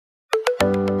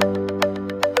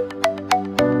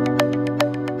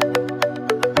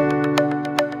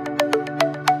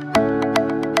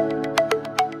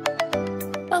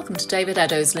to David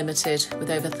Eddowes Limited.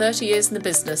 With over 30 years in the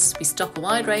business, we stock a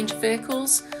wide range of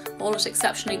vehicles, all at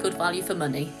exceptionally good value for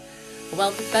money. A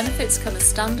wealth of benefits come as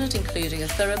standard, including a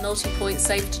thorough multi-point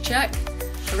safety check,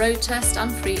 a road test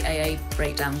and free AA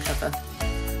breakdown cover.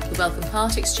 We welcome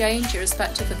part exchange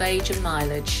irrespective of age and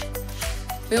mileage.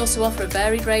 We also offer a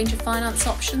varied range of finance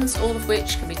options, all of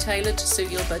which can be tailored to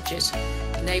suit your budget,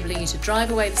 enabling you to drive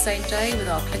away the same day with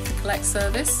our click and collect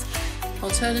service.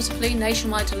 Alternatively,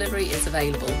 nationwide delivery is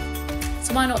available.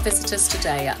 So why not visit us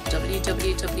today at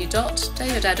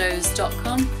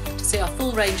www.davideddowes.com to see our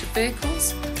full range of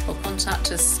vehicles, or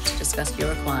contact us to discuss your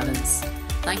requirements.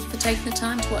 Thank you for taking the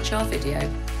time to watch our video.